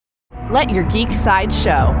Let your geek side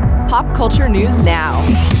show. Pop culture news now.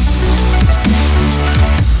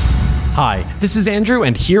 Hi, this is Andrew,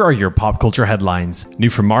 and here are your pop culture headlines. New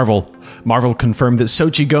from Marvel. Marvel confirmed that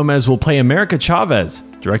Xochitl Gomez will play America Chavez.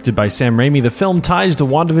 Directed by Sam Raimi, the film ties to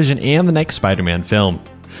WandaVision and the next Spider-Man film.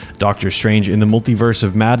 Doctor Strange in the Multiverse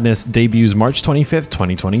of Madness debuts March 25th,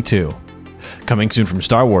 2022. Coming soon from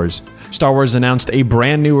Star Wars. Star Wars announced a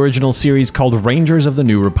brand new original series called Rangers of the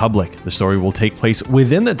New Republic. The story will take place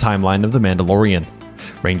within the timeline of The Mandalorian.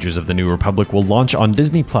 Rangers of the New Republic will launch on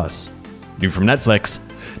Disney+. New from Netflix.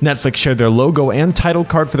 Netflix shared their logo and title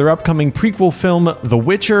card for their upcoming prequel film, The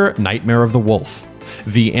Witcher: Nightmare of the Wolf.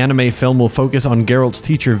 The anime film will focus on Geralt's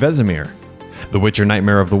teacher Vesemir. The Witcher: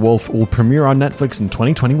 Nightmare of the Wolf will premiere on Netflix in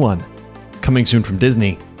 2021. Coming soon from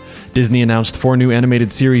Disney. Disney announced 4 new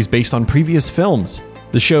animated series based on previous films.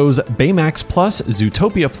 The shows Baymax Plus,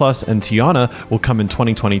 Zootopia Plus, and Tiana will come in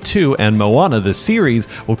 2022, and Moana, the series,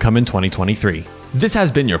 will come in 2023. This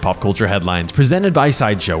has been your Pop Culture Headlines, presented by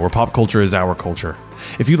Sideshow, where pop culture is our culture.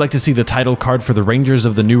 If you'd like to see the title card for the Rangers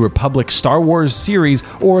of the New Republic Star Wars series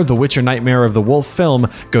or the Witcher: Nightmare of the Wolf film,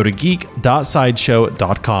 go to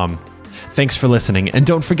geek.sideshow.com. Thanks for listening, and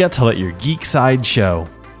don't forget to let your geek side show.